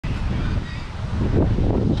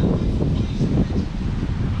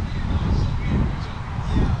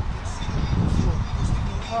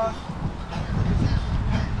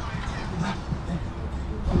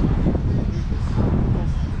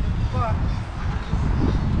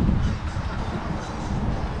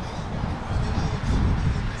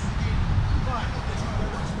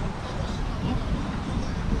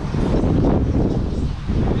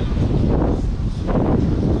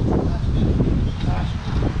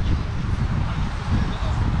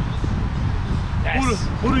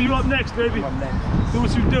Who do you up next, baby? I'm up next. Do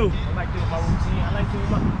what you do. I like doing my routine. I like doing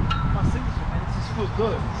my signature, man. It just feels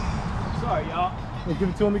good. Sorry, y'all. And give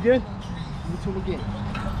it to him again? Give it to him again.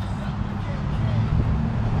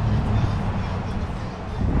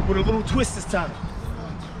 With a little twist this time.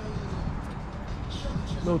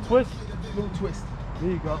 Little twist? Little twist.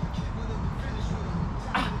 There you go.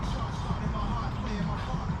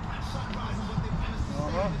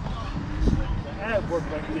 The ab work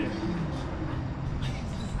right there.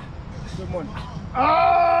 Good morning.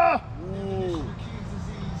 Ah! Ooh.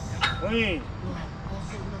 Clean.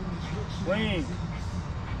 Clean.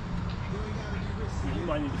 Yeah, you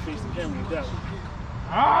might need to face the camera with that one.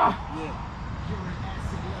 Ah! Yeah.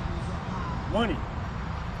 Money.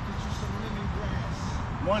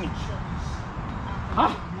 Money.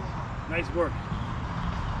 Ah! Nice work.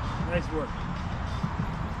 Nice work.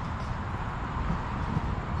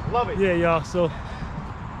 Love it. Yeah, y'all. So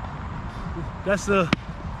that's a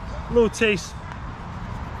little taste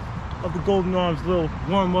of the Golden Arms little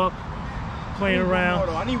warm up, playing around.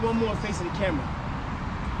 I need one more facing the camera.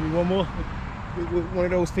 Need one more? With one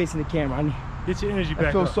of those facing the camera. I need. Get your energy back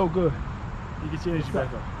That feels up. so good. You get your energy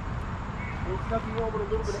back up. There's nothing wrong with a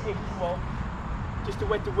little bit of H2O, just to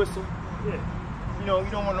wet the whistle. Yeah. You know, you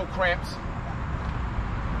don't want no cramps.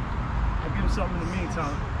 I'll give him something in the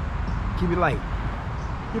meantime. Keep it light.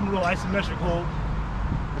 Give him a little isometric hold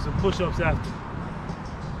and some push-ups after.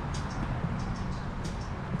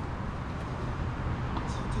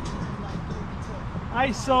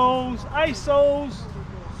 ISOs, ISOs.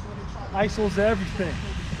 ISOs are everything.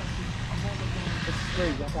 This is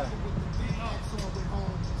crazy. I gotta.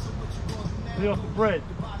 Lay off the bread.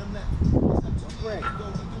 Bread. I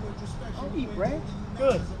don't eat bread.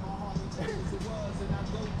 Good.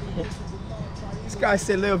 This guy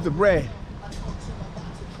said lay off the bread.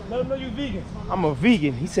 Let him know you're vegan. I'm a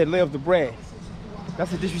vegan. He said lay off the bread.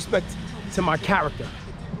 That's a disrespect to my character.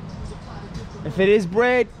 If it is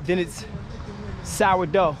bread, then it's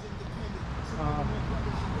sourdough.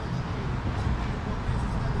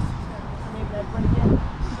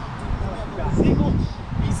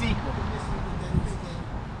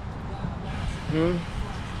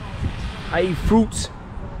 I eat fruits.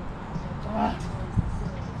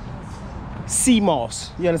 Sea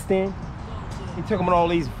moss, you understand? You're talking about all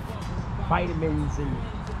these vitamins and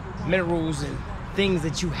minerals and things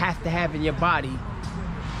that you have to have in your body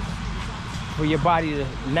for your body to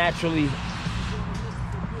naturally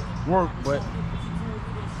work, but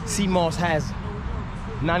sea moss has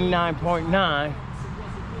 99.9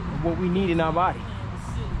 of what we need in our body.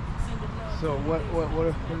 So what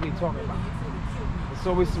are we talking about? It's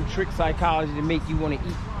always some trick psychology to make you want to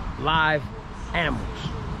eat live animals.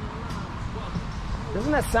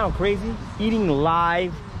 Doesn't that sound crazy? Eating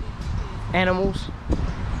live animals?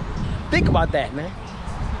 Think about that, man.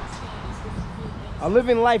 A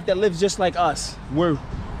living life that lives just like us. We're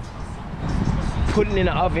putting it in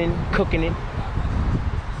the oven, cooking it,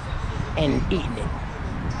 and eating it.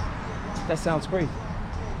 That sounds crazy.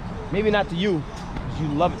 Maybe not to you, because you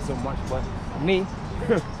love it so much, but me,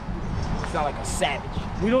 I sound like a savage.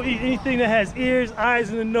 We don't eat anything that has ears,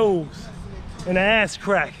 eyes, and a nose, and an ass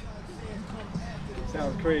crack.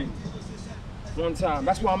 Sounds crazy. One time.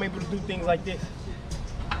 That's why I'm able to do things like this.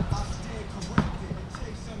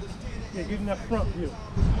 Yeah, give him that front view.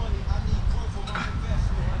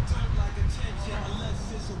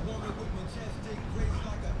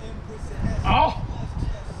 Oh!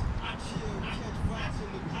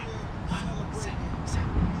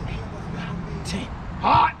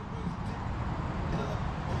 Hot!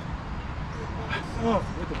 Oh,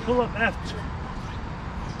 with the pull up after.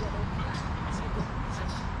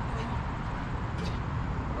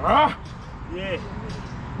 Yeah.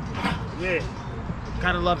 Yeah.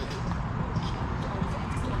 Gotta love it.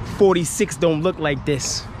 46 don't look like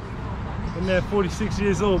this. And man, 46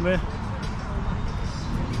 years old, man.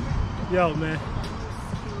 Yo, man.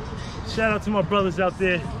 Shout out to my brothers out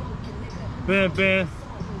there. Bam Bam,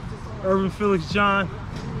 Irvin Felix John,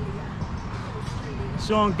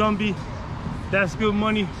 Sean Gumby, That's Good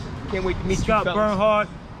Money. Can't wait to meet Scott you, fellas. Bernhardt.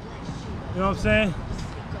 You know what I'm saying?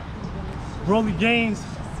 Rolly Gaines.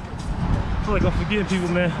 I feel like I'm forgetting people,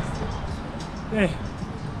 man. Yeah.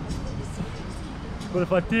 But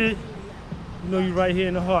if I did, you know you right here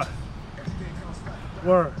in the heart.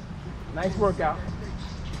 Word. Nice workout.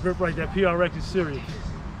 Grip right, that PR record serious.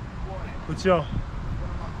 But yo,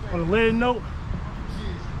 on a later note,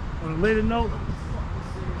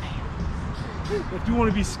 if you want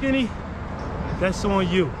to be skinny, that's on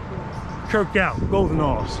you. Kirk out, Golden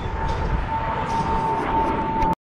Arms.